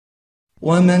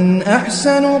ومن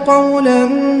أحسن قولا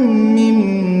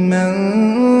ممن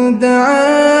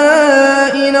دعا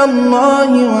إلى الله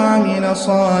وعمل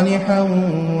صالحا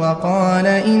وقال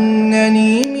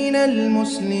إنني من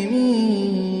المسلمين.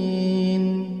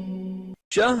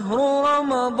 شهر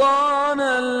رمضان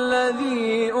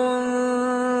الذي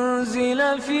أنزل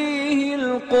فيه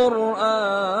القرآن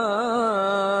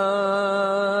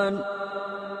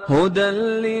هدى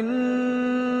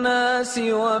للناس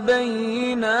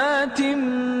وبينات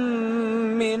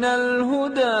من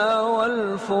الهدى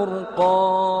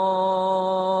والفرقان.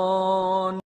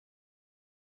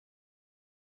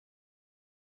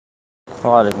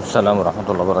 ওয়ালাইকুম আসসালাম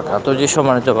রহমতুল্লাহ বরকাত। যে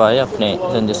সম্মানিত ভাই, আপনি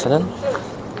জানতেছিলেন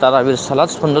তারাবির সালাত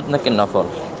সুন্নত নাকি নফল।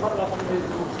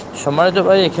 সম্মানিত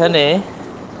ভাই, এখানে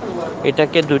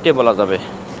এটাকে দুইটি বলা যাবে।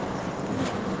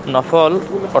 নফল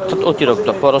অর্থাৎ অতিরিক্ত,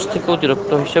 ফরজ থেকে অতিরিক্ত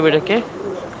হিসেবে এটাকে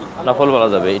নফল বলা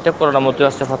যাবে। এটা কোরআনের মধ্যে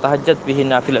আছে, ফাতাহাজ্জাত বিহি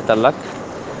নাফিলাত লাক,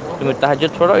 তুমি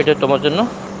তাহাজ্জুদ পড়ো, এটা তোমার জন্য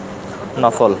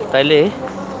নফল। তাইলে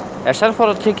এশার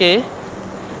ফরজ থেকে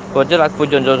ফজরের আগ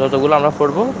পর্যন্ত যতগুলো আমরা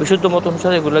পড়বো বিশুদ্ধ মত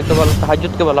অনুসারে এগুলোকে বলা,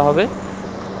 তাহাজ্জুদকে বলা হবে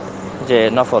যে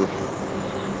নফল।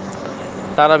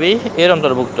 তারাবি এর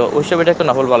অন্তর্ভুক্ত, ওই হিসেবে এটাকে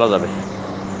নফল বলা যাবে।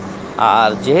 আর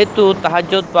যেহেতু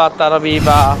তাহাজ্জুদ বা তারাবি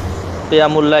বা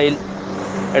কিয়ামুল লাইল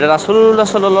এটা রাসূলুল্লাহ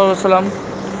সাল্লাল্লাহু আলাইহি সাল্লাম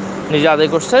নিজে আদায়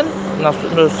করছেন,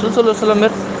 রাসূল সাল্লাল্লাহু আলাইহি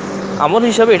সাল্লামের আমল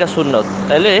হিসাবে এটা সুন্নত।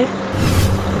 তাইলে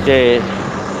যে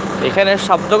এখানে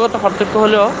শব্দগত পার্থক্য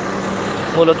হলেও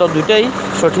মূলত দুইটাই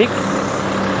সঠিক,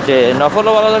 যে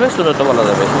নফলও বলা যাবে, সুন্নতও বলা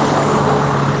যাবে।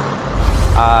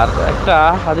 আর একটা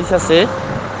হাদিস আছে,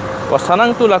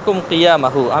 ওয়াসানানতু লাকুম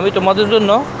কিয়ামাহু, আমি তোমাদের জন্য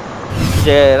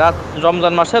যে রাত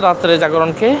রমজান মাসে রাত্রে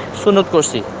জাগরণকে সুন্নত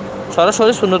করছি।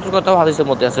 সরাসরি সুন্নতের কথাও হাদিসের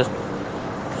মধ্যে আছে।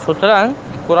 সুতরাং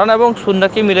কোরআন এবং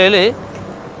সুন্নাহকে মিলাইলে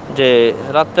যে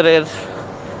রাত্রের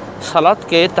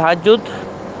সালাতকে, তাহাজ্জুদ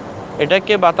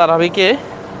এটাকে বা তারাবিকে,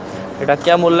 এটা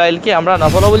কিয়ামুল লাইলকে আমরা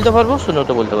নফলও বলতে পারবো,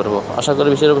 সুন্নতও বলতে পারবো। আশা করি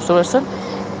বিষয়টা বুঝতে পারছেন।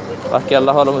 বাকি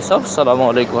আল্লাহ আলম। আসসালামু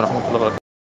আলাইকুম রহমতুল্লাহ।